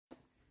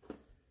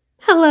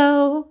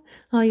Hello,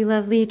 all you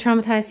lovely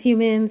traumatized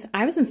humans.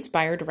 I was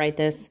inspired to write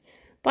this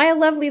by a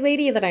lovely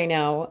lady that I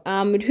know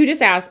who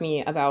just asked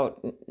me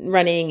about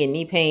running and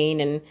knee pain.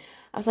 And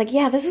I was like,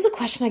 yeah, this is a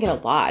question I get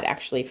a lot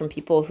actually from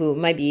people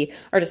who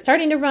are just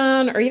starting to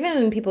run, or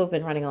even people who've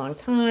been running a long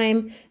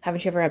time.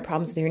 Haven't you ever had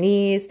problems with your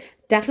knees?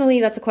 Definitely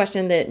that's a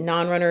question that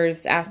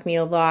non-runners ask me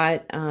a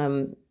lot.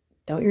 Don't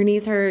your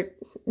knees hurt?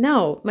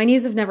 No, my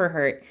knees have never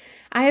hurt.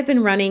 I have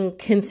been running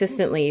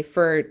consistently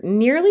for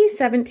nearly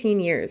 17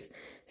 years.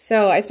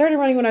 So I started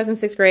running when I was in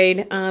sixth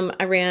grade.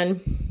 I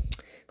ran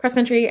cross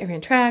country, I ran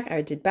track,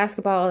 I did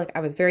basketball. Like I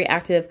was very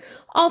active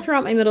all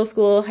throughout my middle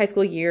school, high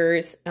school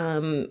years.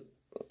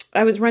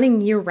 I was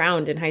running year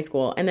round in high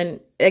school. And then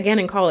again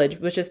in college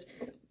was just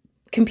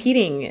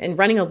competing and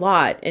running a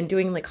lot and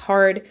doing like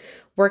hard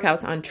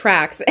workouts on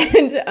tracks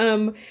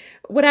and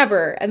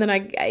whatever. And then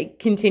I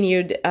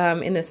continued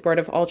in the sport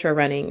of ultra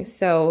running.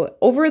 So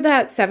over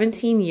that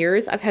 17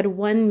 years, I've had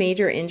one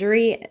major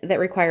injury that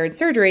required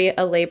surgery, a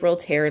labral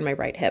tear in my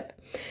right hip.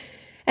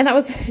 And that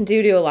was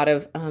due to a lot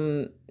of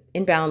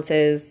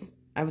imbalances.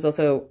 I was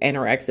also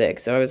anorexic.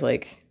 So I was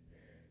like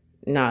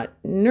not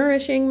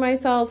nourishing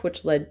myself,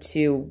 which led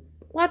to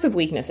lots of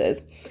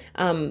weaknesses.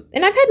 And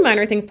I've had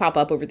minor things pop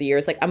up over the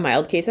years, like a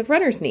mild case of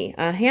runner's knee,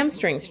 a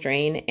hamstring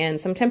strain,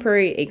 and some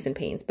temporary aches and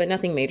pains, but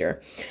nothing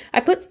major. I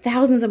put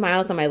thousands of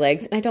miles on my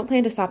legs, and I don't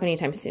plan to stop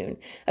anytime soon.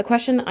 A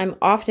question I'm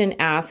often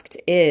asked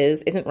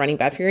isn't running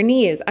bad for your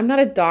knees? I'm not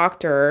a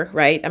doctor,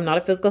 right? I'm not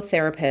a physical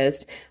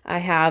therapist. I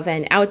have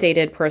an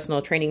outdated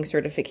personal training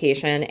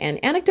certification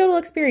and anecdotal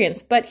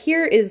experience, but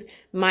here is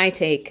my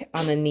take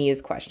on the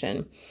knees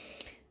question.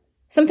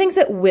 Some things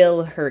that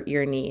will hurt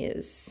your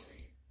knees.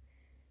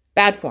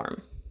 Bad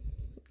form.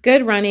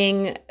 Good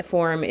running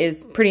form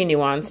is pretty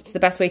nuanced. The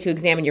best way to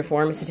examine your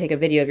form is to take a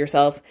video of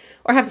yourself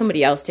or have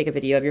somebody else take a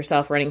video of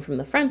yourself running from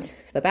the front,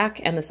 the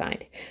back, and the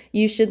side.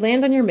 You should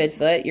land on your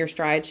midfoot. Your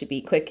stride should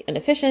be quick and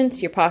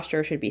efficient. Your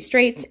posture should be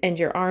straight and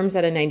your arms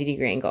at a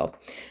 90-degree angle.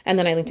 And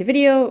then I linked a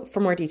video for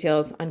more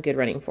details on good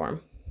running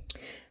form.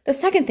 The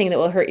second thing that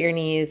will hurt your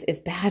knees is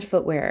bad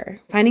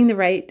footwear. Finding the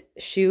right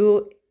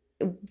shoe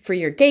for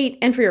your gait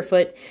and for your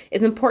foot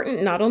is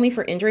important not only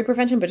for injury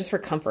prevention, but just for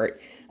comfort,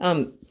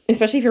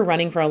 especially if you're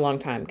running for a long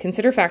time.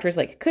 Consider factors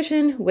like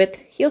cushion, width,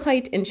 heel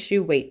height, and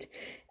shoe weight.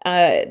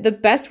 The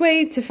best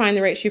way to find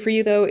the right shoe for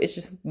you, though, is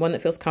just one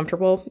that feels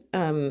comfortable.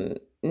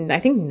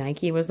 I think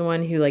Nike was the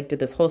one who did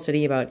this whole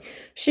study about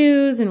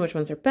shoes and which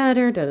ones are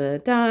better,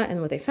 and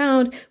what they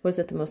found was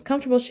that the most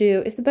comfortable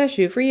shoe is the best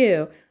shoe for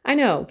you. I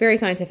know, very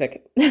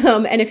scientific.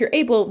 And if you're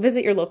able,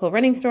 visit your local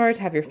running store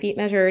to have your feet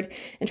measured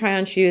and try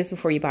on shoes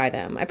before you buy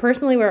them. I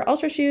personally wear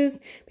Ultra shoes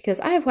because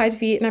I have wide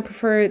feet and I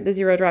prefer the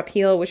zero drop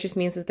heel, which just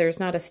means that there's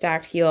not a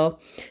stacked heel.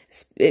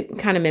 It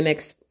kind of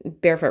mimics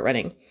barefoot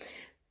running.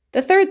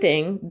 The third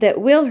thing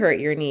that will hurt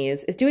your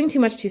knees is doing too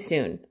much too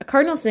soon. A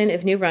cardinal sin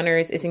of new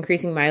runners is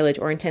increasing mileage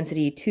or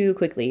intensity too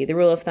quickly. The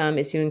rule of thumb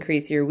is to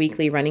increase your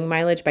weekly running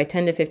mileage by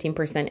 10 to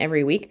 15%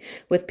 every week,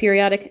 with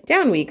periodic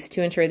down weeks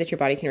to ensure that your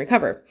body can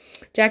recover.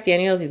 Jack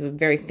Daniels, he's a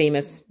very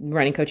famous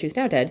running coach who's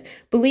now dead,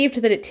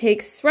 believed that it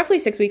takes roughly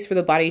 6 weeks for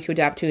the body to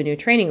adapt to a new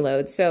training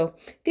load. So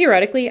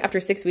theoretically, after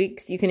 6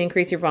 weeks, you can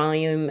increase your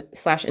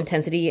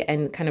volume/intensity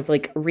and kind of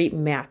reap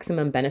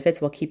maximum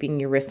benefits while keeping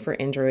your risk for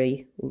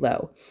injury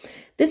low.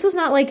 This was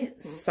not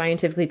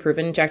scientifically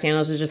proven. Jack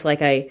Daniels is just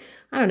I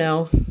don't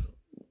know,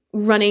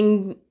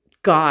 running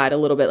god a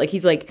little bit.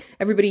 He's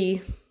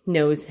everybody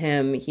knows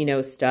him. He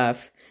knows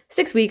stuff.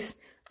 6 weeks.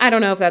 I don't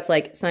know if that's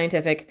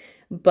scientific,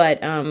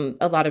 but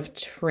a lot of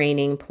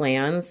training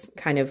plans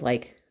kind of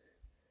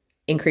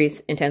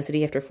increase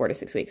intensity after 4 to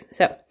 6 weeks.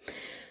 So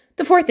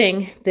the fourth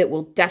thing that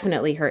will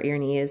definitely hurt your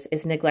knees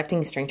is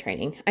neglecting strength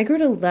training. I grew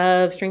to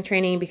love strength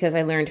training because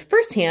I learned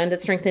firsthand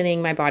that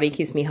strengthening my body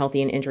keeps me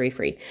healthy and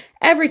injury-free.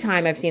 Every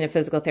time I've seen a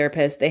physical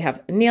therapist, they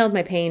have nailed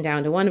my pain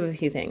down to one of a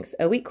few things: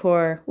 a weak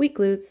core, weak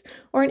glutes,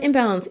 or an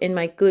imbalance in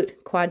my glute,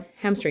 quad,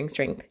 hamstring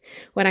strength.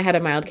 When I had a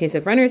mild case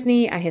of runner's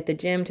knee, I hit the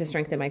gym to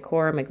strengthen my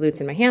core, my glutes,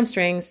 and my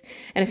hamstrings.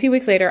 And a few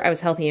weeks later, I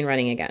was healthy and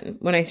running again.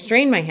 When I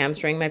strained my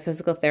hamstring, my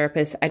physical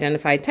therapist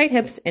identified tight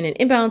hips and an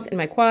imbalance in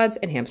my quads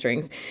and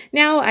hamstrings.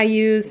 Now I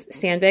use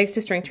sandbags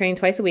to strength train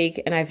twice a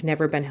week, and I've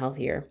never been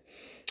healthier.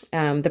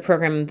 The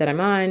program that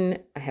I'm on,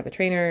 I have a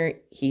trainer.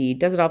 He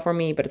does it all for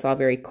me, but it's all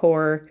very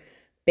core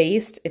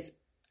based. It's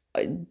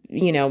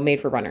made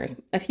for runners.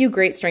 A few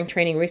great strength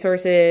training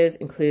resources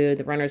include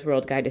the Runner's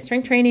World Guide to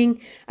Strength Training.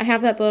 I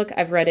have that book.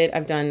 I've read it.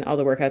 I've done all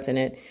the workouts in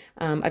it.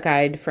 A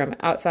guide from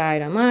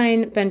Outside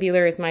Online. Ben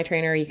Bueller is my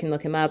trainer. You can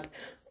look him up.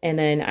 And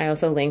then I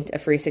also linked a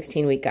free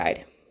 16-week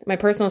guide. My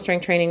personal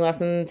strength training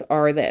lessons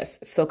are this: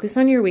 focus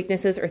on your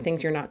weaknesses or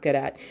things you're not good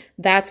at.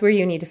 That's where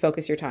you need to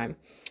focus your time.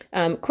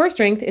 Core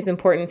strength is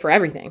important for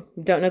everything.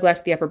 Don't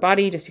neglect the upper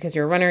body. Just because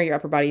you're a runner, your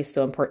upper body is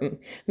still important.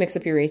 Mix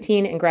up your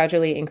routine and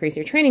gradually increase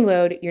your training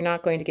load. You're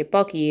not going to get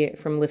bulky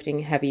from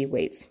lifting heavy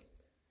weights.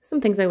 Some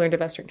things I learned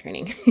about strength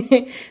training.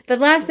 The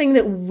last thing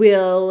that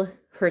will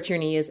hurt your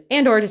knees,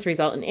 and or just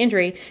result in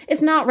injury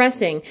is not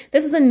resting.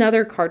 This is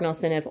another cardinal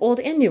sin of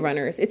old and new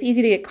runners. It's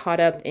easy to get caught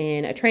up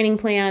in a training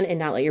plan and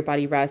not let your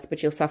body rest,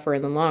 but you'll suffer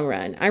in the long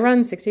run. I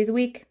run 6 days a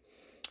week,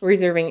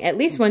 reserving at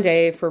least one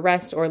day for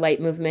rest or light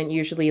movement,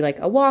 usually like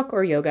a walk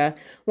or yoga.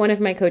 One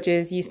of my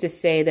coaches used to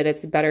say that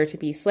it's better to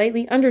be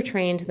slightly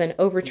undertrained than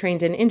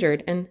overtrained and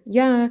injured. And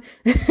yeah,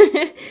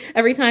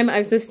 every time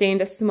I've sustained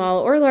a small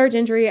or large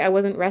injury, I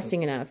wasn't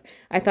resting enough.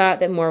 I thought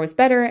that more was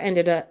better,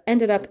 ended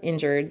up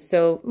injured.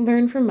 So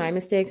learn from my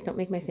mistakes. Don't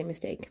make my same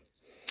mistake.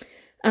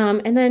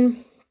 And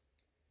then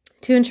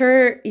to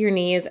ensure your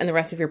knees and the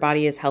rest of your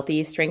body is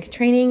healthy, strength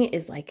training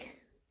is like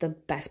the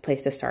best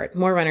place to start.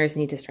 More runners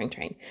need to strength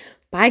train.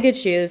 Buy good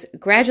shoes,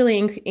 gradually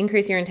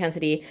increase your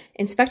intensity,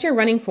 inspect your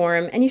running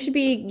form, and you should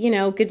be,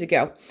 good to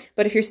go.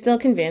 But if you're still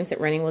convinced that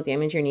running will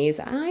damage your knees,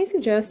 I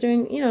suggest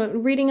doing,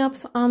 reading up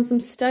on some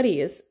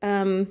studies,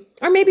 or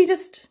maybe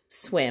just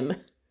swim.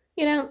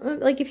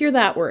 Like if you're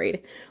that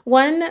worried.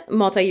 One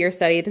multi-year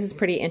study, this is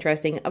pretty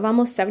interesting, of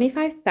almost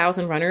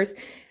 75,000 runners,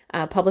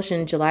 published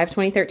in July of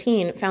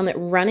 2013, found that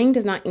running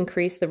does not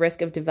increase the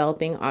risk of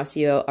developing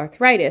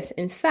osteoarthritis.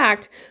 In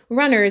fact,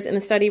 runners in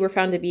the study were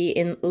found to be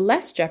in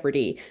less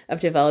jeopardy of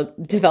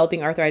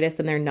developing arthritis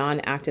than their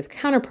non-active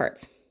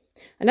counterparts.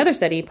 Another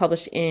study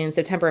published in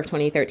September of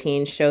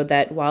 2013 showed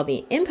that while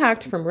the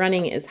impact from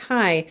running is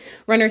high,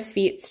 runners'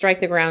 feet strike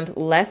the ground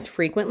less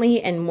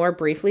frequently and more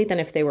briefly than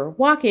if they were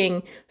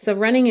walking. So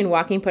running and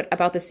walking put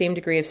about the same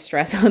degree of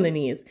stress on the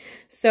knees.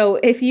 So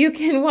if you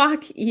can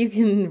walk, you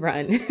can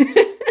run.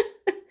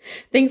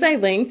 Things I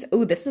linked.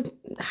 Oh, this is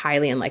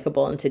highly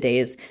unlikable in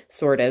today's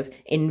sort of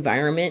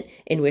environment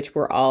in which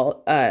we're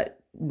all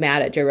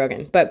mad at Joe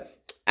Rogan. But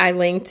I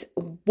linked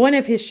one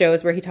of his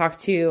shows where he talks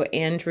to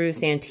Andrew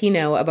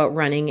Santino about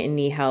running and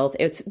knee health.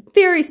 It's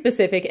very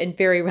specific and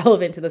very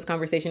relevant to this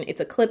conversation.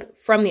 It's a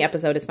clip from the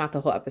episode. It's not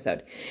the whole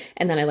episode.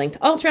 And then I linked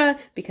Altra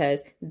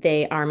because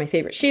they are my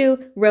favorite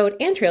shoe, road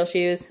and trail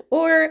shoes.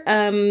 Or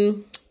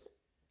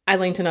I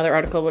linked another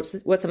article,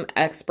 what some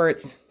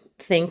experts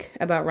think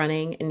about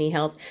running and knee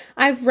health.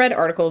 I've read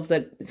articles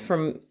that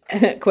from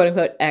quote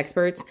unquote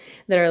experts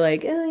that are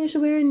like, oh, you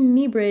should wear a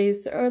knee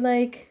brace or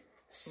like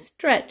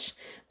stretch.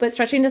 But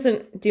stretching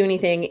doesn't do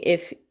anything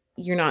if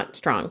you're not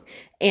strong.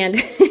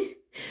 And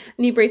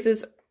knee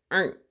braces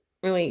aren't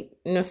really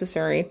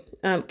necessary.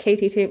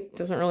 KT tape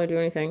doesn't really do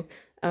anything.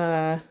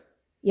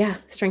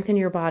 Strengthen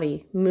your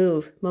body,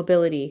 move,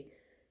 mobility,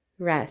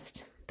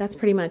 rest. That's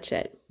pretty much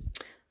it.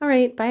 All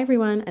right. Bye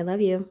everyone. I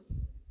love you.